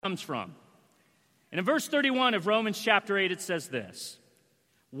comes from. And in verse 31 of Romans chapter 8, it says this: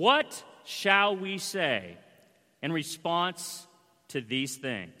 "What shall we say in response to these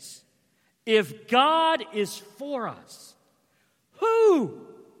things? If God is for us, who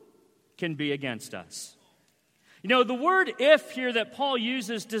can be against us?" You know, the word "if" here that Paul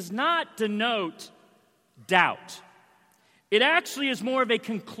uses does not denote doubt. It actually is more of a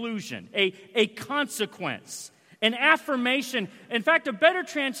conclusion, a consequence, an affirmation. In fact, a better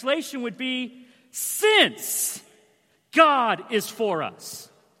translation would be, since God is for us,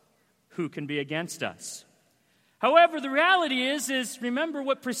 who can be against us? However, the reality is remember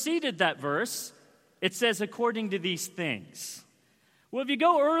what preceded that verse. It says, according to these things. Well, if you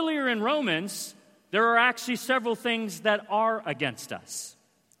go earlier in Romans, there are actually several things that are against us.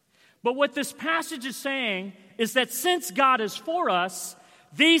 But what this passage is saying is that since God is for us,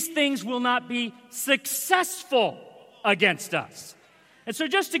 these things will not be successful against us. And so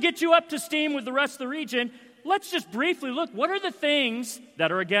just to get you up to steam with the rest of the region, let's just briefly look, what are the things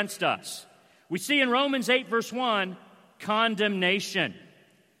that are against us? We see in Romans 8, verse 1, condemnation.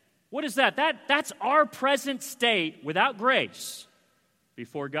 What is that? That's our present state without grace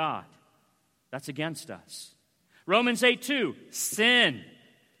before God. That's against us. Romans 8, 2, sin.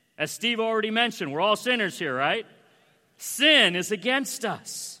 As Steve already mentioned, we're all sinners here, right? Sin is against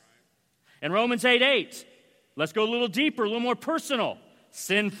us. And Romans 8, 8, let's go a little deeper, a little more personal.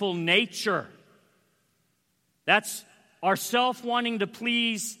 Sinful nature. That's ourself wanting to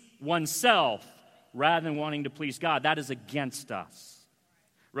please oneself rather than wanting to please God. That is against us.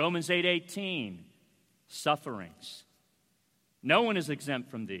 Romans 8:18, sufferings. No one is exempt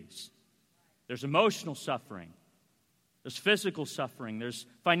from these. There's emotional suffering. There's physical suffering. There's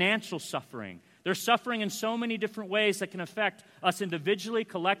financial suffering. There's suffering in so many different ways that can affect us individually,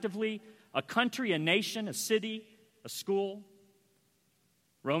 collectively, a country, a nation, a city, a school.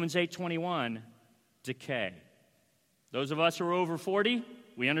 Romans 8:21, decay. Those of us who are over 40,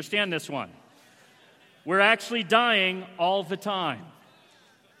 we understand this one. We're actually dying all the time.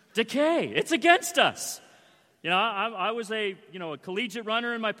 Decay, it's against us. You know, I was a collegiate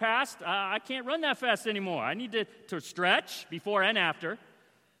runner in my past. I can't run that fast anymore. I need to stretch before and after.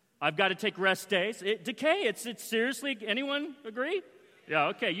 I've got to take rest days. Decay, it's seriously, anyone agree? Yeah,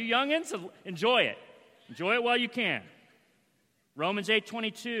 okay, you youngins, enjoy it. Enjoy it while you can. Romans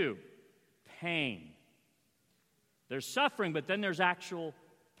 8:22, pain. There's suffering, but then there's actual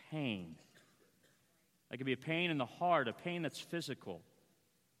pain. That could be a pain in the heart, a pain that's physical.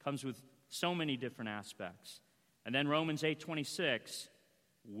 Comes with so many different aspects. And then Romans 8:26,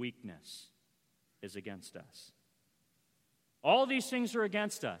 weakness is against us. All these things are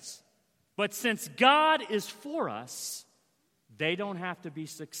against us. But since God is for us, they don't have to be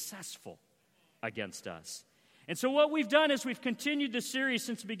successful against us. And so what we've done is we've continued this series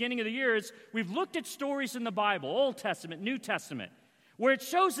since the beginning of the year is we've looked at stories in the Bible, Old Testament, New Testament, where it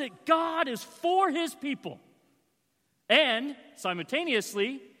shows that God is for his people. And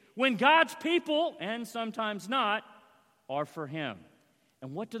simultaneously, when God's people, and sometimes not, are for him.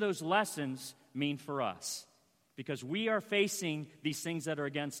 And what do those lessons mean for us? Because we are facing these things that are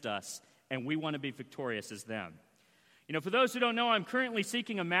against us, and we want to be victorious as them. You know, for those who don't know, I'm currently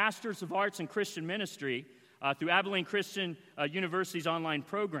seeking a Master's of Arts in Christian Ministry through Abilene Christian University's online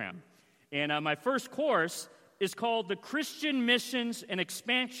program. And my first course is called The Christian Missions and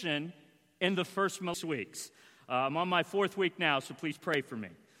Expansion in the First Most Weeks. I'm on my 4th week now, so please pray for me.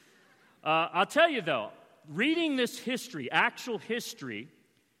 I'll tell you, though, reading this history, actual history,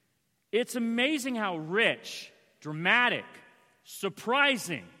 it's amazing how rich, dramatic,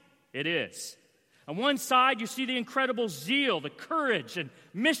 surprising it is. On one side, you see the incredible zeal, the courage, and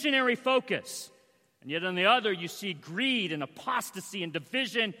missionary focus. And yet on the other, you see greed and apostasy and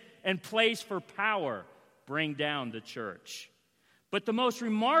division and place for power bring down the church. But the most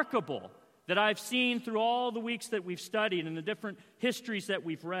remarkable that I've seen through all the weeks that we've studied and the different histories that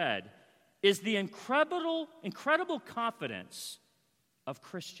we've read is the incredible confidence of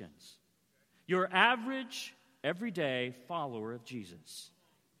Christians. Your average, everyday follower of Jesus.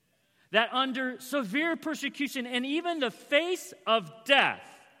 That under severe persecution and even the face of death,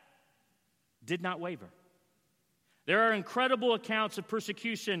 did not waver. There are incredible accounts of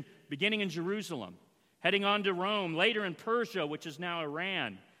persecution beginning in Jerusalem, heading on to Rome, later in Persia, which is now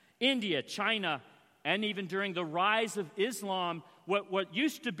Iran, India, China, and even during the rise of Islam, what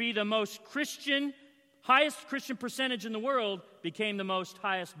used to be the most Christian, highest Christian percentage in the world became the most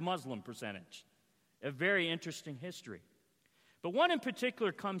highest Muslim percentage. A very interesting history. But one in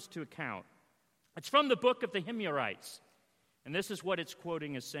particular comes to account. It's from the book of the Himyarites, and this is what it's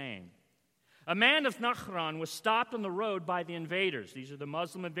quoting as saying. A man of Nahran was stopped on the road by the invaders. These are the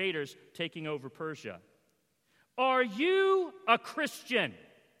Muslim invaders taking over Persia. Are you a Christian?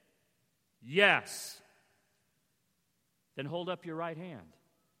 Yes. Then hold up your right hand.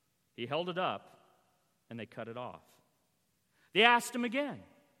 He held it up, and they cut it off. They asked him again,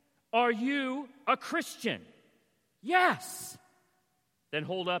 are you a Christian? Yes. Then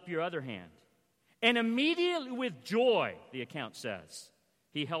hold up your other hand. And immediately with joy, the account says,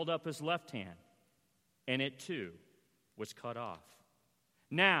 he held up his left hand, and it too was cut off.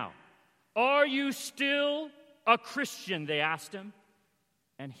 Now, are you still a Christian? They asked him.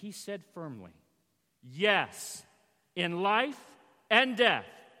 And he said firmly, yes, in life and death,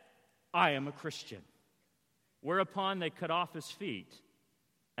 I am a Christian. Whereupon they cut off his feet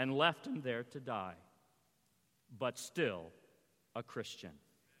and left him there to die, but still a Christian.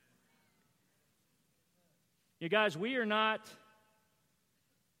 You guys, we are not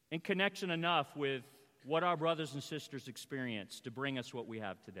in connection enough with what our brothers and sisters experienced to bring us what we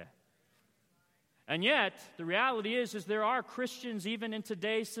have today. And yet, the reality is there are Christians even in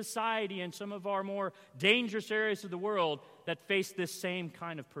today's society and some of our more dangerous areas of the world that face this same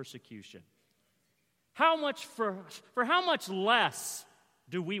kind of persecution. How much for how much less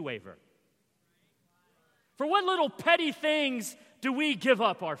do we waver? For what little petty things do we give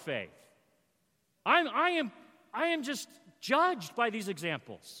up our faith? I am just judged by these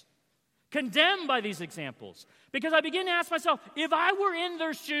examples, condemned by these examples, because I begin to ask myself, if I were in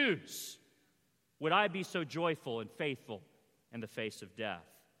their shoes, would I be so joyful and faithful in the face of death?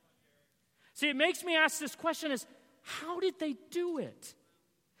 See, it makes me ask this question is, how did they do it?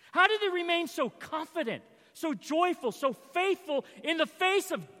 How did they remain so confident, so joyful, so faithful in the face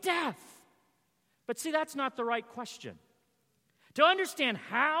of death? But see, that's not the right question. To understand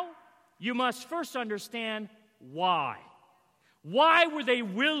how, you must first understand why. Why were they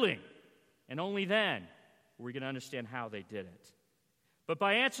willing? And only then are we going to understand how they did it. But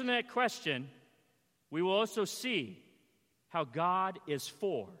by answering that question, we will also see how God is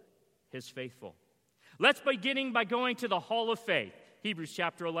for his faithful. Let's begin by going to the Hall of Faith, Hebrews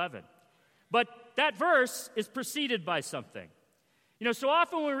chapter 11. But that verse is preceded by something. You know, so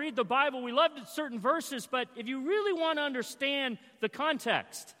often when we read the Bible, we love certain verses, but if you really want to understand the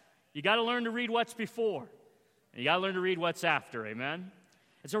context, you got to learn to read what's before, and you got to learn to read what's after, amen?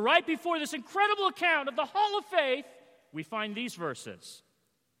 And so right before this incredible account of the Hall of Faith, we find these verses.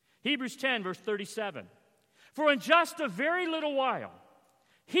 Hebrews 10, verse 37. For in just a very little while,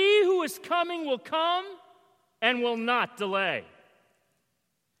 he who is coming will come and will not delay.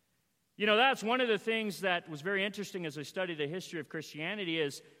 You know, that's one of the things that was very interesting as I studied the history of Christianity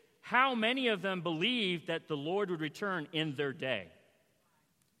is how many of them believed that the Lord would return in their day.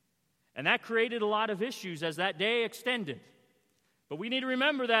 And that created a lot of issues as that day extended. But we need to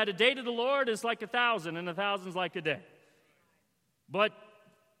remember that a day to the Lord is like 1,000, and 1,000 is like a day. But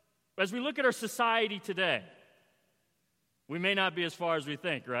as we look at our society today, we may not be as far as we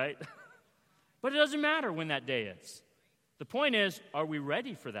think, right? But it doesn't matter when that day is. The point is, are we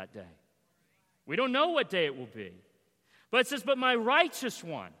ready for that day? We don't know what day it will be. But it says, but my righteous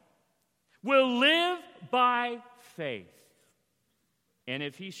one will live by faith. And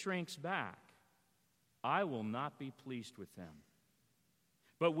if he shrinks back, I will not be pleased with him.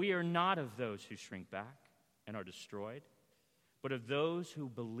 But we are not of those who shrink back and are destroyed, but of those who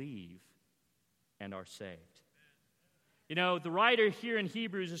believe and are saved. You know, the writer here in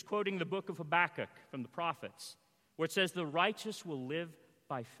Hebrews is quoting the book of Habakkuk from the prophets, where it says the righteous will live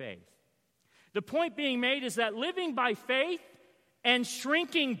by faith. The point being made is that living by faith and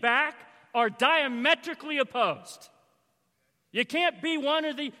shrinking back are diametrically opposed. You can't be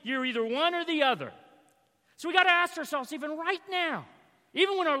you're either one or the other. So we got to ask ourselves, even right now,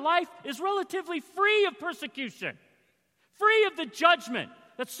 even when our life is relatively free of persecution, free of the judgment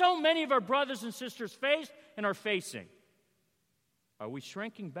that so many of our brothers and sisters face and are facing, are we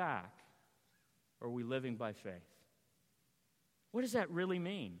shrinking back or are we living by faith? What does that really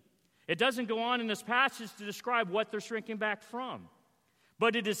mean? It doesn't go on in this passage to describe what they're shrinking back from.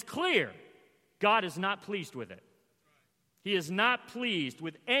 But it is clear God is not pleased with it. He is not pleased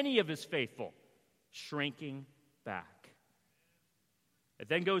with any of his faithful shrinking back. It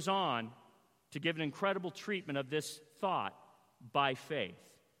then goes on to give an incredible treatment of this thought by faith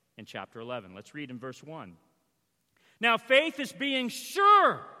in chapter 11. Let's read in verse 1. Now, faith is being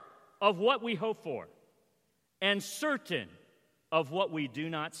sure of what we hope for and certain of what we do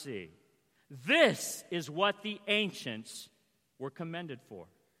not see. This is what the ancients were commended for.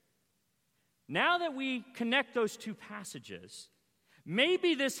 Now that we connect those two passages,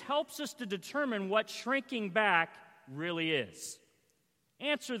 maybe this helps us to determine what shrinking back really is.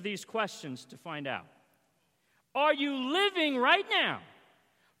 answer these questions to find out. Are you living right now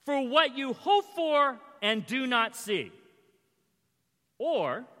for what you hope for and do not see?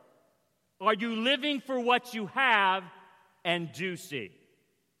 Or are you living for what you have and do see?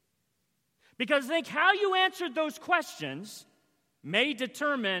 Because I think how you answered those questions may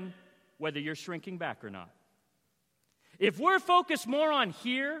determine whether you're shrinking back or not. If we're focused more on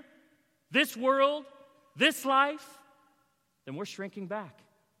here, this world, this life, then we're shrinking back.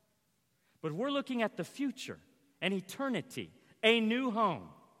 But if we're looking at the future, an eternity, a new home,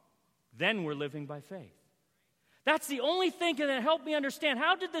 then we're living by faith. That's the only thing that helped me understand.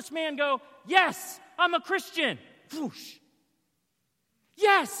 How did this man go, yes, I'm a Christian, whoosh.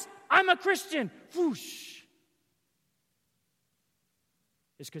 Yes, I'm a Christian, whoosh.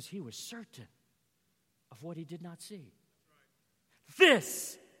 It's because he was certain of what he did not see.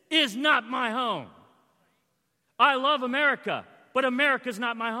 This is not my home. I love America, but America's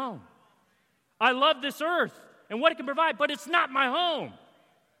not my home. I love this earth and what it can provide, but it's not my home.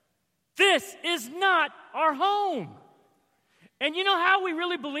 This is not our home. And you know how we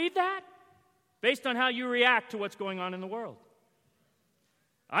really believe that? Based on how you react to what's going on in the world.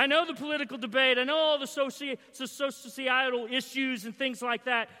 I know the political debate. I know all the societal issues and things like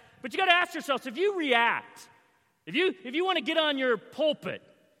that. But you got to ask yourselves, if you react, if you want to get on your pulpit,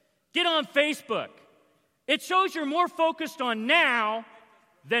 get on Facebook, it shows you're more focused on now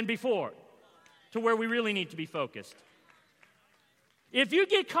than before, to where we really need to be focused. If you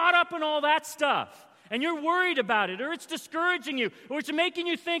get caught up in all that stuff, and you're worried about it, or it's discouraging you, or it's making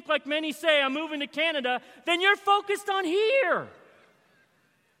you think, like many say, I'm moving to Canada, then you're focused on here.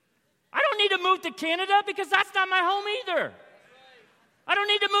 I don't need to move to Canada because that's not my home either. I don't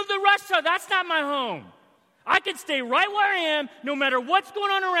need to move to Russia. That's not my home. I can stay right where I am no matter what's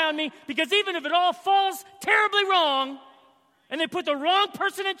going on around me, because even if it all falls terribly wrong and they put the wrong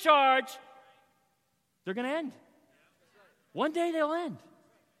person in charge, they're going to end. One day they'll end.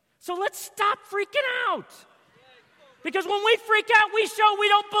 So let's stop freaking out. Because when we freak out, we show we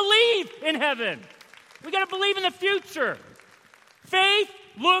don't believe in heaven. We got to believe in the future. Faith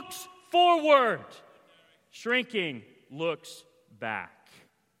looks forward. Shrinking looks back.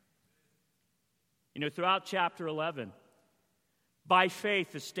 You know, throughout chapter 11, by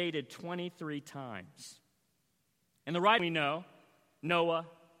faith is stated 23 times. And the writer we know, Noah,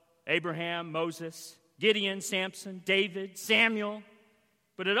 Abraham, Moses, Gideon, Samson, David, Samuel.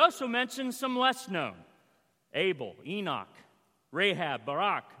 But it also mentions some less known. Abel, Enoch, Rahab,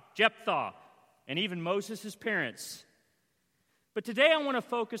 Barak, Jephthah, and even Moses' parents. But today I want to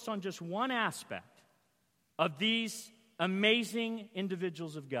focus on just one aspect of these amazing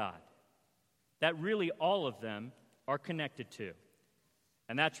individuals of God that really all of them are connected to.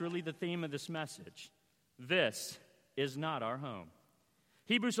 And that's really the theme of this message. This is not our home.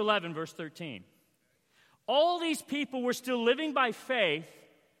 Hebrews 11, verse 13. All these people were still living by faith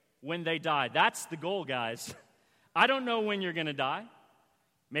when they died. That's the goal, guys. I don't know when you're going to die.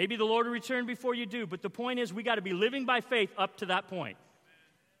 Maybe the Lord will return before you do, but the point is we got to be living by faith up to that point.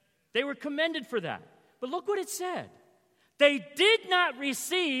 They were commended for that. But look what it said. They did not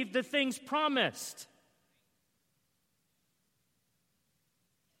receive the things promised.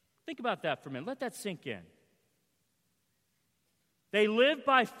 Think about that for a minute. Let that sink in. They lived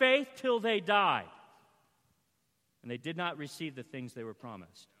by faith till they died, and they did not receive the things they were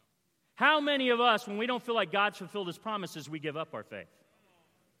promised. How many of us, when we don't feel like God's fulfilled His promises, we give up our faith?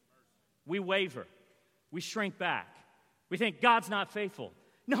 We waver. We shrink back. We think God's not faithful.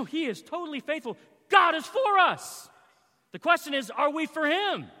 No, He is totally faithful. God is for us. The question is, are we for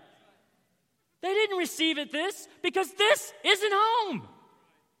Him? They didn't receive this because this isn't home.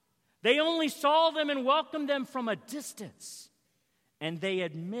 They only saw them and welcomed them from a distance. And they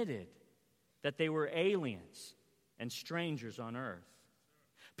admitted that they were aliens and strangers on earth.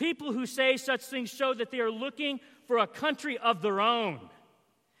 People who say such things show that they are looking for a country of their own.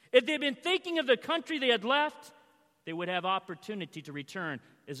 If they'd been thinking of the country they had left, they would have opportunity to return.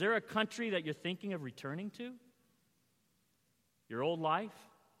 Is there a country that you're thinking of returning to? Your old life?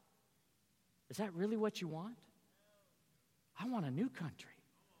 Is that really what you want? I want a new country.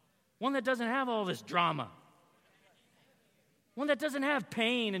 One that doesn't have all this drama. One that doesn't have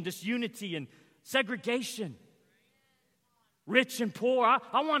pain and disunity and segregation. Rich and poor.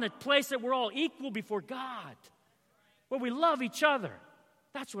 I want a place that we're all equal before God. Where we love each other.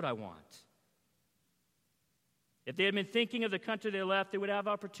 That's what I want. If they had been thinking of the country they left, they would have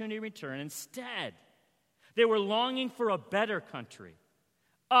opportunity to return. Instead, they were longing for a better country,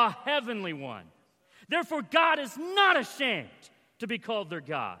 a heavenly one. Therefore, God is not ashamed to be called their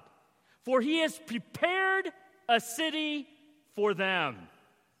God, for He has prepared a city for them.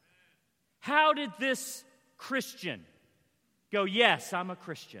 How did this Christian go, yes, I'm a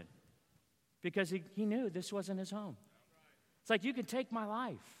Christian? Because he knew this wasn't his home. It's like, you can take my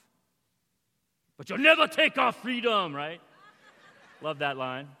life, but you'll never take our freedom, right? Love that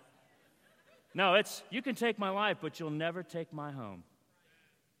line. No, it's, you can take my life, but you'll never take my home.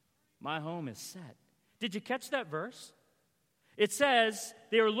 My home is set. Did you catch that verse? It says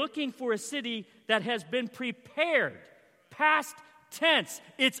they are looking for a city that has been prepared. Past tense.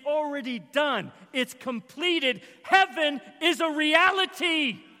 It's already done. It's completed. Heaven is a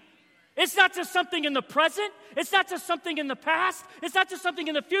reality. It's not just something in the present. It's not just something in the past. It's not just something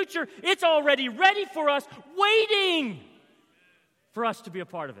in the future. It's already ready for us, waiting for us to be a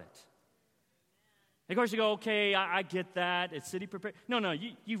part of it. And of course, you go, okay, I get that. It's city prepared. No,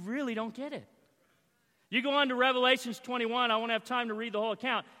 you really don't get it. You go on to Revelations 21. I won't have time to read the whole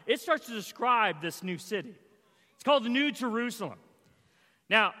account. It starts to describe this new city. It's called the New Jerusalem.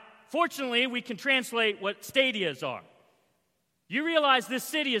 Now, fortunately, we can translate what stadias are. You realize this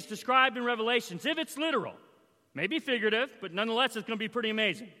city is described in Revelations. If it's literal, maybe figurative, but nonetheless, it's going to be pretty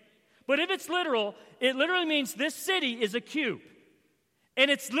amazing. But if it's literal, it literally means this city is a cube.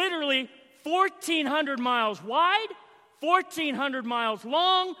 And it's literally 1,400 miles wide, 1,400 miles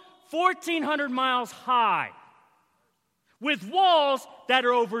long, 1,400 miles high, with walls that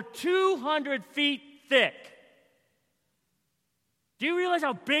are over 200 feet thick. Do you realize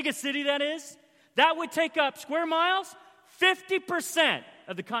how big a city that is? That would take up square miles, 50%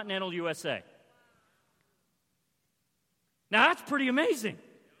 of the continental USA. Now, that's pretty amazing.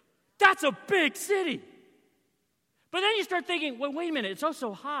 That's a big city. But then you start thinking, well, wait a minute, it's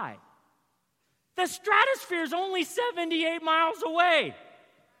also high. The stratosphere is only 78 miles away.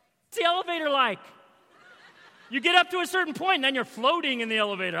 What's the elevator like? You get up to a certain point, and then you're floating in the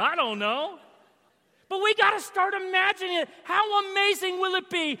elevator. I don't know. But we got to start imagining it. How amazing will it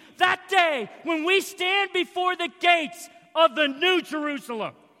be that day when we stand before the gates of the New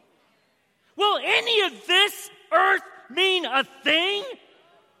Jerusalem? Will any of this earth mean a thing?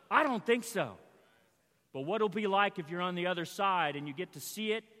 I don't think so. But what it'll be like if you're on the other side and you get to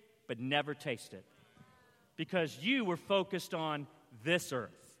see it but never taste it. Because you were focused on this earth.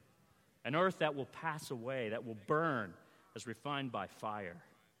 An earth that will pass away, that will burn as refined by fire.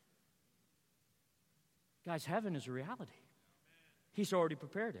 Guys, heaven is a reality. He's already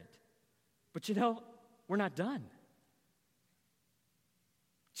prepared it. But you know, we're not done.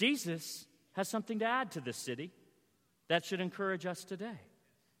 Jesus has something to add to this city that should encourage us today.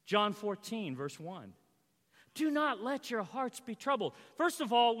 John 14, verse 1. Do not let your hearts be troubled. First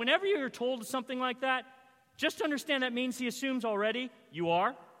of all, whenever you're told something like that, just understand that means he assumes already you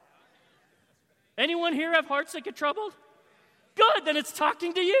are. Anyone here have hearts that get troubled? Good, then it's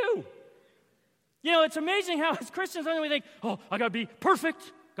talking to you. You know, it's amazing how as Christians, we think, oh, I got to be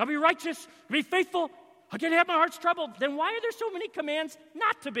perfect, got to be righteous, be faithful. I can't have my heart's troubled. Then why are there so many commands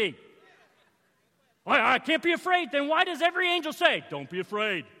not to be? I can't be afraid. Then why does every angel say, don't be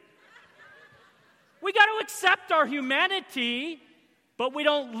afraid? We got to accept our humanity, but we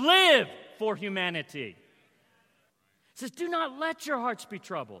don't live for humanity. It says, do not let your hearts be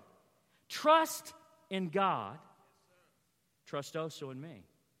troubled. Trust in God. Trust also in me.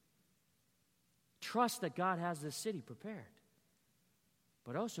 Trust that God has this city prepared.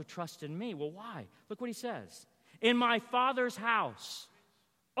 But also trust in me. Well, why? Look what he says. In my Father's house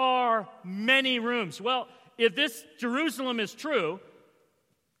are many rooms. Well, if this Jerusalem is true,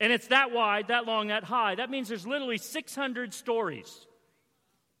 and it's that wide, that long, that high, that means there's literally 600 stories.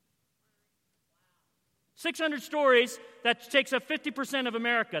 600 stories, that takes up 50% of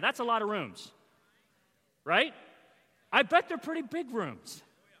America. That's a lot of rooms, right? I bet they're pretty big rooms.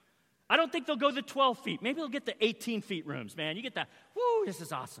 I don't think they'll go the 12 feet. Maybe they'll get the 18 feet rooms, man. You get that, woo, this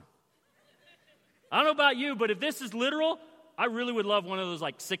is awesome. I don't know about you, but if this is literal, I really would love one of those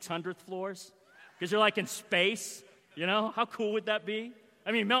like 600th floors because you're like in space, you know? How cool would that be?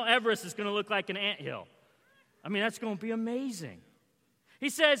 I mean, Mount Everest is going to look like an anthill. I mean, that's going to be amazing. He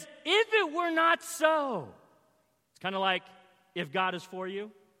says, if it were not so, it's kind of like if God is for you,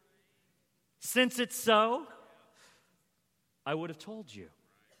 since it's so, I would have told you.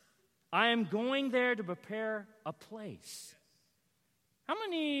 I am going there to prepare a place. How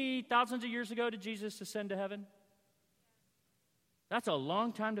many thousands of years ago did Jesus ascend to heaven? That's a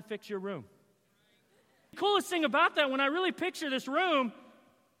long time to fix your room. The coolest thing about that, when I really picture this room,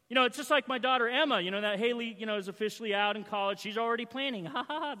 you know, it's just like my daughter Emma, you know, that Haley, you know, is officially out in college. She's already planning,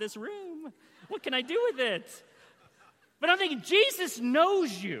 this room. What can I do with it? But I'm thinking, Jesus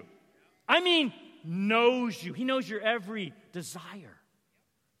knows you. I mean, knows you. He knows your every desire.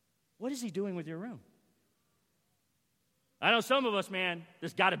 What is he doing with your room? I know some of us, man,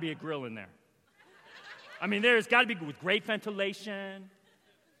 there's got to be a grill in there. I mean, there's got to be with great ventilation.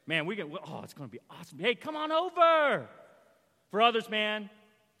 Man, it's going to be awesome. Hey, come on over. For others, man,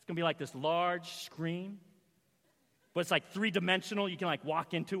 it's going to be like this large screen, but it's like three-dimensional. You can like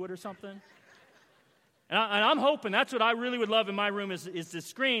walk into it or something. And I'm hoping that's what I really would love in my room is this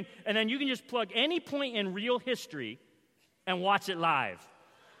screen, and then you can just plug any point in real history and watch it live.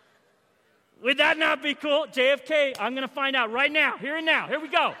 Would that not be cool? JFK, I'm going to find out right now, here and now. Here we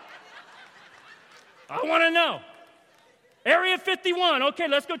go. I want to know. Area 51, okay,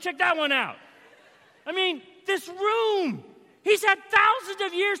 let's go check that one out. I mean, this room, he's had thousands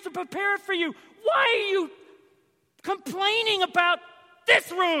of years to prepare it for you. Why are you complaining about this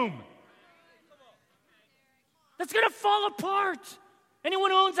room? That's going to fall apart. Anyone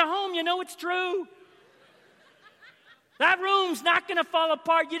who owns a home, you know it's true. That room's not going to fall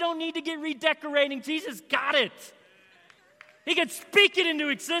apart. You don't need to get redecorating. Jesus got it. He can speak it into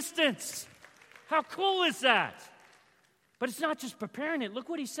existence. How cool is that? But it's not just preparing it. Look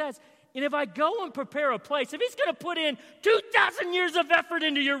what he says. And if I go and prepare a place, if he's going to put in 2,000 years of effort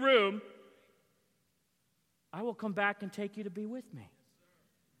into your room, I will come back and take you to be with me,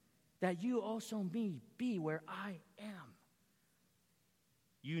 that you also may be where I am.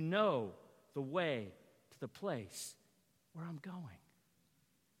 You know the way to the place where I'm going.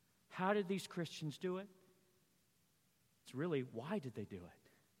 How did these Christians do it? It's really, why did they do it?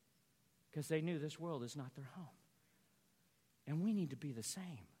 Because they knew this world is not their home. And we need to be the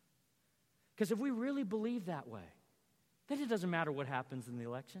same. Because if we really believe that way, then it doesn't matter what happens in the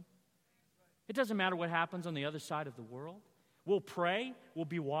election. It doesn't matter what happens on the other side of the world. We'll pray, we'll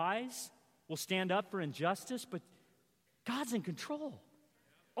be wise, we'll stand up for injustice, but God's in control.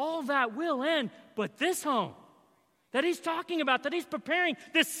 All that will end, but this home that he's talking about, that he's preparing,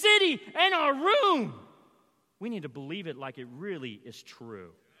 this city and our room, we need to believe it like it really is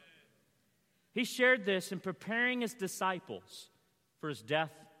true. He shared this in preparing his disciples for his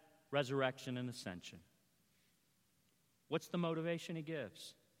death, resurrection, and ascension. What's the motivation he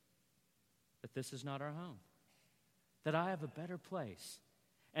gives? That this is not our home. That I have a better place.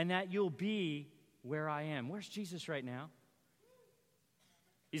 And that you'll be where I am. Where's Jesus right now?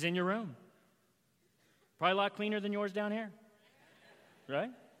 He's in your room. Probably a lot cleaner than yours down here. Right?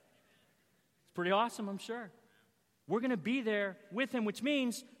 It's pretty awesome, I'm sure. We're going to be there with him, which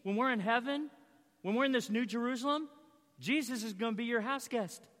means when we're in heaven, when we're in this new Jerusalem, Jesus is going to be your house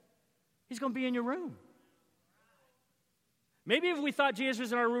guest. He's going to be in your room. Maybe if we thought Jesus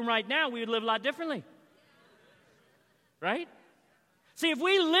was in our room right now, we would live a lot differently. Right? See, if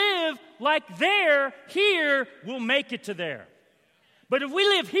we live like there, here, we'll make it to there. But if we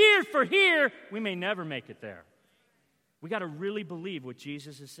live here for here, we may never make it there. We got to really believe what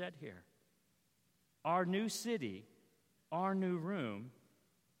Jesus has said here. Our new city, our new room,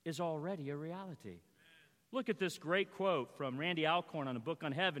 is already a reality. Look at this great quote from Randy Alcorn on a book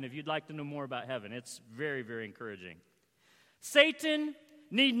on heaven if you'd like to know more about heaven. It's very, very encouraging. Satan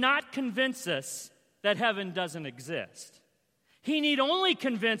need not convince us that heaven doesn't exist. He need only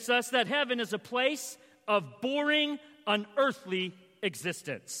convince us that heaven is a place of boring, unearthly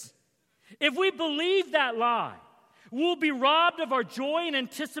existence. If we believe that lie, we'll be robbed of our joy and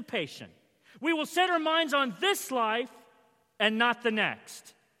anticipation. We will set our minds on this life and not the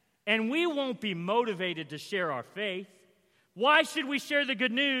next. And we won't be motivated to share our faith. Why should we share the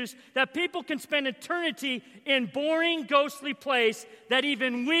good news that people can spend eternity in boring, ghostly place that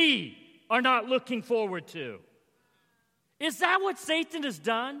even we are not looking forward to? Is that what Satan has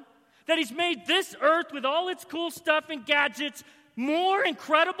done? That he's made this earth with all its cool stuff and gadgets more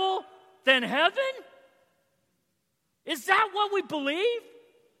incredible than heaven? Is that what we believe?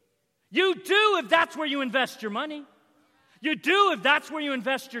 You do if that's where you invest your money. You do if that's where you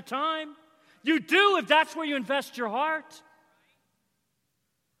invest your time. You do if that's where you invest your heart.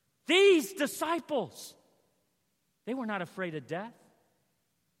 These disciples, they were not afraid of death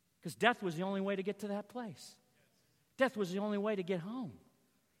because death was the only way to get to that place. Death was the only way to get home.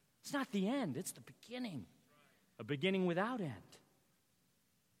 It's not the end, it's the beginning. A beginning without end.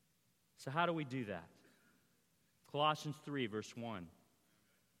 So how do we do that? Colossians 3, verse 1.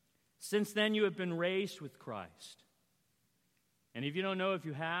 Since then you have been raised with Christ. And if you don't know if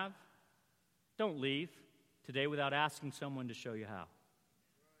you have, don't leave today without asking someone to show you how.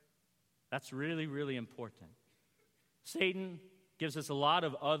 That's really, really important. Satan gives us a lot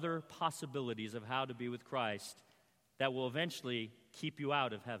of other possibilities of how to be with Christ that will eventually keep you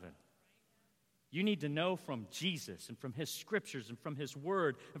out of heaven. You need to know from Jesus and from his scriptures and from his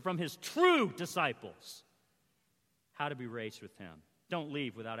word and from his true disciples how to be raised with him. Don't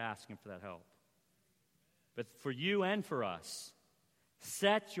leave without asking for that help. But for you and for us,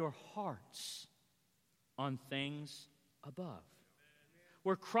 set your hearts on things above,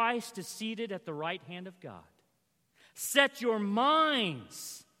 where Christ is seated at the right hand of God. Set your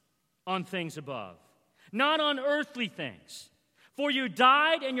minds on things above, not on earthly things. For you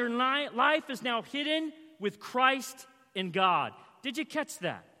died, and your life is now hidden with Christ in God. Did you catch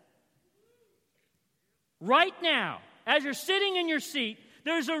that? Right now, as you're sitting in your seat,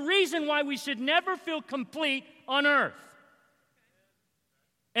 there's a reason why we should never feel complete on earth.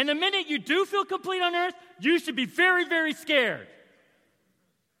 And the minute you do feel complete on earth, you should be very, very scared.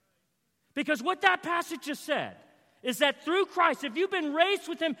 Because what that passage just said is that through Christ, if you've been raised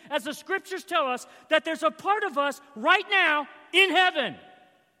with Him, as the Scriptures tell us, that there's a part of us right now in heaven.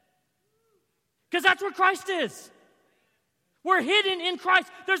 Because that's where Christ is. We're hidden in Christ.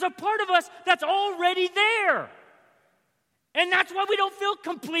 There's a part of us that's already there. And that's why we don't feel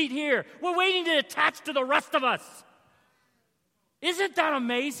complete here. We're waiting to attach to the rest of us. Isn't that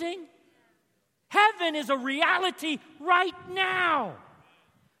amazing? Heaven is a reality right now.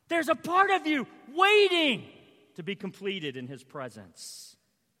 There's a part of you waiting to be completed in His presence.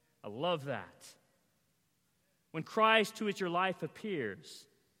 I love that. When Christ, who is your life, appears,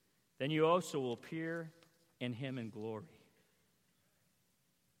 then you also will appear in Him in glory.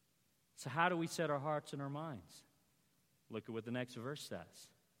 So how do we set our hearts and our minds? Look at what the next verse says.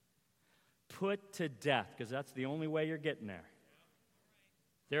 Put to death, because that's the only way you're getting there.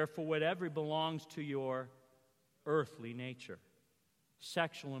 Therefore, whatever belongs to your earthly nature,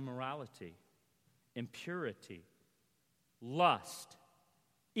 sexual immorality, impurity, lust,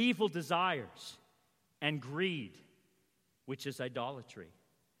 evil desires, and greed, which is idolatry.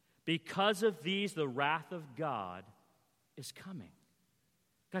 Because of these, the wrath of God is coming.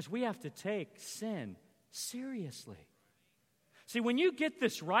 Guys, we have to take sin seriously. See, when you get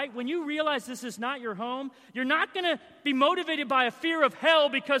this right, when you realize this is not your home, you're not going to be motivated by a fear of hell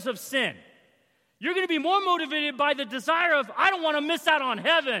because of sin. You're going to be more motivated by the desire of, I don't want to miss out on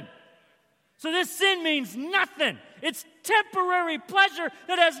heaven. So this sin means nothing. It's temporary pleasure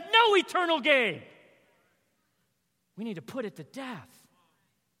that has no eternal gain. We need to put it to death.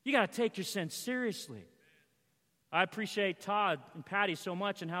 You got to take your sin seriously. I appreciate Todd and Patty so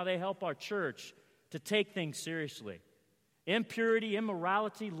much and how they help our church to take things seriously. Impurity,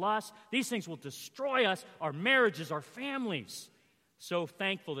 immorality, lust, these things will destroy us, our marriages, our families. So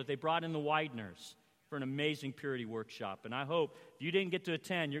thankful that they brought in the Wideners for an amazing purity workshop. And I hope if you didn't get to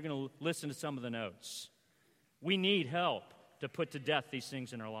attend, you're going to listen to some of the notes. We need help to put to death these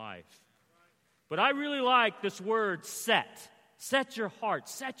things in our life. But I really like this word set. Set your heart,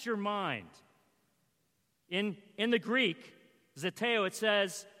 set your mind. In the Greek, zeteo, it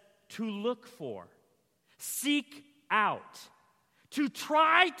says to look for, seek out, to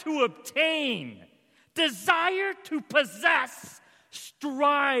try to obtain, desire to possess,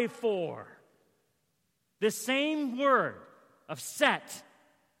 strive for. This same word of set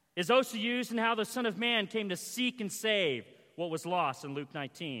is also used in how the Son of Man came to seek and save what was lost in Luke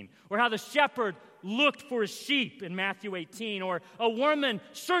 19, or how the shepherd looked for his sheep in Matthew 18, or a woman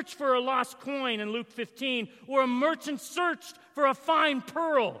searched for a lost coin in Luke 15, or a merchant searched for a fine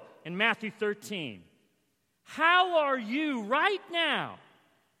pearl in Matthew 13. How are you right now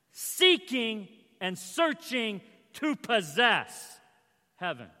seeking and searching to possess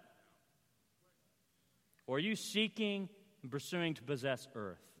heaven? Or are you seeking and pursuing to possess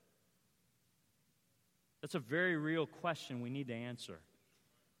earth? That's a very real question we need to answer.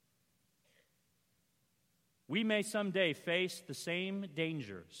 We may someday face the same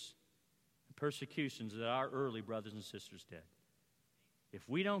dangers and persecutions that our early brothers and sisters did. If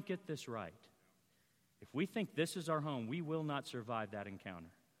we don't get this right, if we think this is our home, we will not survive that encounter.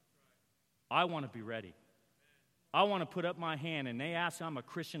 I want to be ready. I want to put up my hand, and they ask I'm a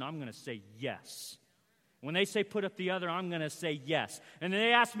Christian, I'm going to say yes. When they say put up the other, I'm going to say yes. And then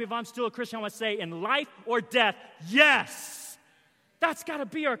they ask me if I'm still a Christian, I want to say in life or death, yes. That's got to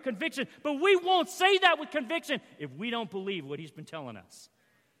be our conviction. But we won't say that with conviction if we don't believe what He's been telling us,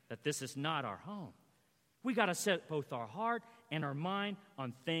 that this is not our home. We got to set both our heart and our mind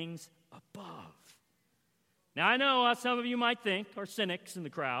on things above. Now, I know some of you might think, are cynics in the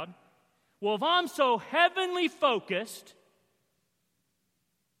crowd, well, if I'm so heavenly focused,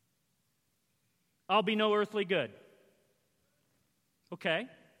 I'll be no earthly good. Okay.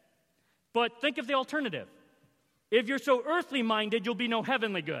 But think of the alternative. If you're so earthly minded, you'll be no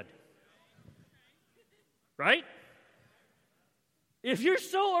heavenly good. Right? If you're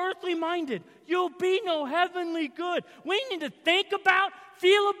so earthly minded, you'll be no heavenly good. We need to think about,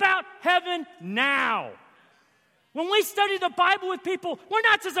 feel about heaven now. When we study the Bible with people, we're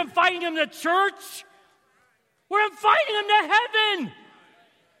not just inviting them to church. We're inviting them to heaven.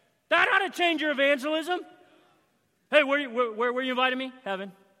 That ought to change your evangelism. Hey, where you inviting me?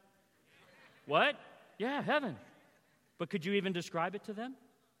 Heaven. What? Yeah, heaven. But could you even describe it to them?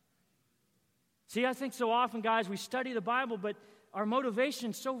 See, I think so often, guys, we study the Bible, but our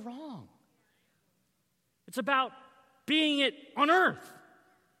motivation's so wrong. It's about being it on earth,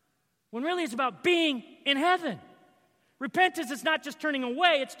 when really it's about being in heaven. Repentance is not just turning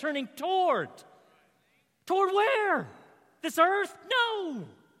away, it's turning toward. Toward where? This earth? No.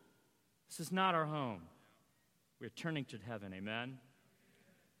 This is not our home. We're turning to heaven, amen?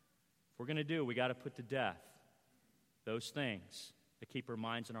 If we're going to do, we got to put to death those things that keep our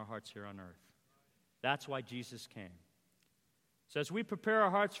minds and our hearts here on earth. That's why Jesus came. So as we prepare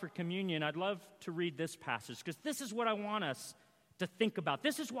our hearts for communion, I'd love to read this passage, because this is what I want us to think about.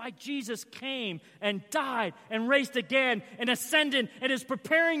 This is why Jesus came and died and raised again and ascended and is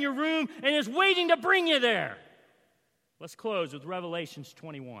preparing your room and is waiting to bring you there. Let's close with Revelation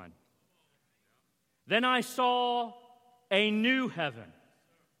 21. Then I saw a new heaven.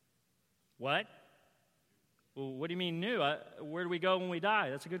 What? Well, what do you mean new? Where do we go when we die?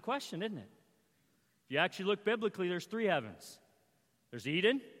 That's a good question, isn't it? If you actually look biblically, there's 3 heavens. There's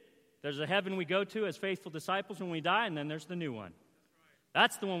Eden, there's a heaven we go to as faithful disciples when we die, and then there's the new one.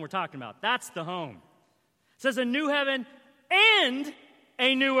 That's the one we're talking about. That's the home. It says a new heaven and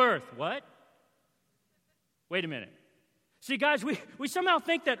a new earth. What? Wait a minute. See, guys, we somehow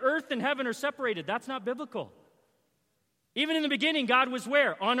think that earth and heaven are separated. That's not biblical. Even in the beginning, God was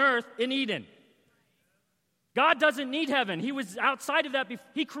where? On earth in Eden. God doesn't need heaven. He was outside of that.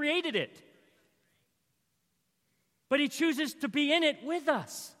 He created it. But he chooses to be in it with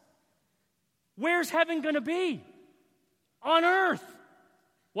us. Where's heaven going to be? On earth.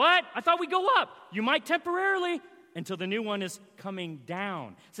 What? I thought we'd go up. You might temporarily until the new one is coming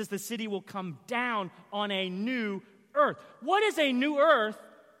down. It says the city will come down on a new earth. What is a new earth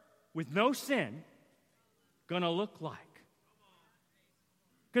with no sin going to look like?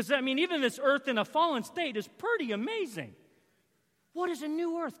 Because, even this earth in a fallen state is pretty amazing. What is a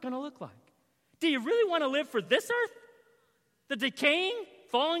new earth going to look like? Do you really want to live for this earth? The decaying,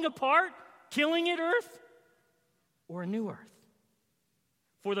 falling apart, killing it earth? Or a new earth?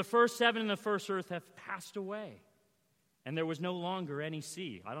 For the first heaven and the first earth have passed away, and there was no longer any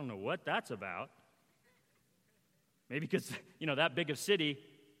sea. I don't know what that's about. Maybe because, that big of city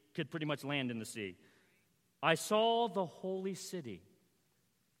could pretty much land in the sea. I saw the holy city,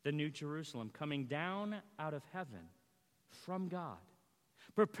 the New Jerusalem, coming down out of heaven from God,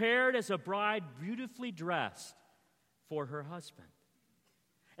 prepared as a bride beautifully dressed for her husband.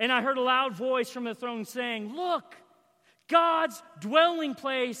 And I heard a loud voice from the throne saying, "Look, God's dwelling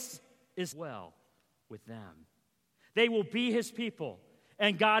place is well with them. They will be his people,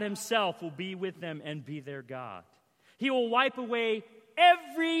 and God himself will be with them and be their God. He will wipe away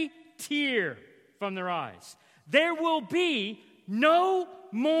every tear from their eyes. There will be no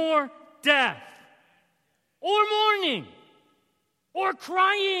more death, or mourning, or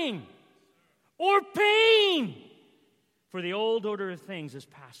crying, or pain, for the old order of things has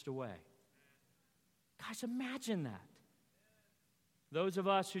passed away." Guys, imagine that. Those of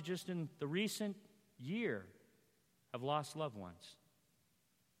us who just in the recent year have lost loved ones,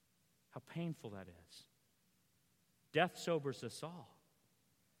 how painful that is. Death sobers us all.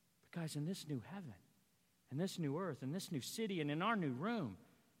 But guys, in this new heaven, in this new earth, in this new city, and in our new room,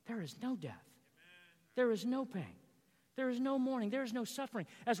 there is no death. There is no pain. There is no mourning. There is no suffering.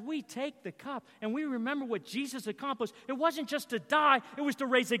 As we take the cup and we remember what Jesus accomplished, it wasn't just to die, it was to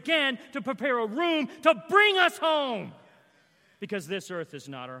raise again, to prepare a room, to bring us home. Because this earth is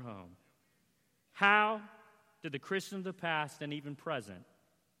not our home. How did the Christians of the past and even present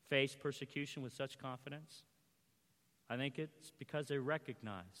face persecution with such confidence? I think it's because they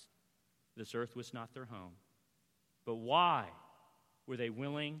recognized this earth was not their home. But why were they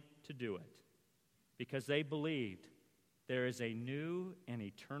willing to do it? Because they believed there is a new and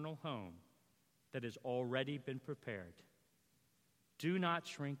eternal home that has already been prepared. Do not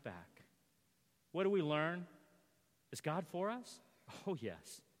shrink back. What do we learn? Is God for us? Oh,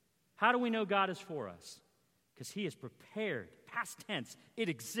 yes. How do we know God is for us? Because he has prepared, past tense, it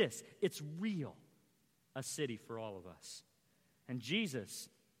exists, it's real, a city for all of us. And Jesus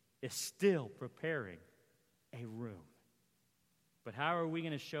is still preparing a room. But how are we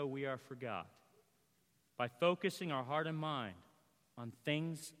going to show we are for God? By focusing our heart and mind on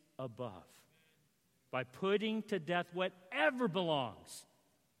things above. By putting to death whatever belongs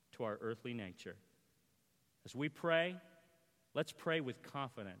to our earthly nature. As we pray, let's pray with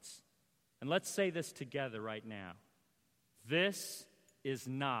confidence. And let's say this together right now. This is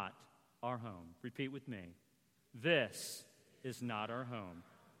not our home. Repeat with me. This is not our home.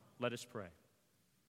 Let us pray.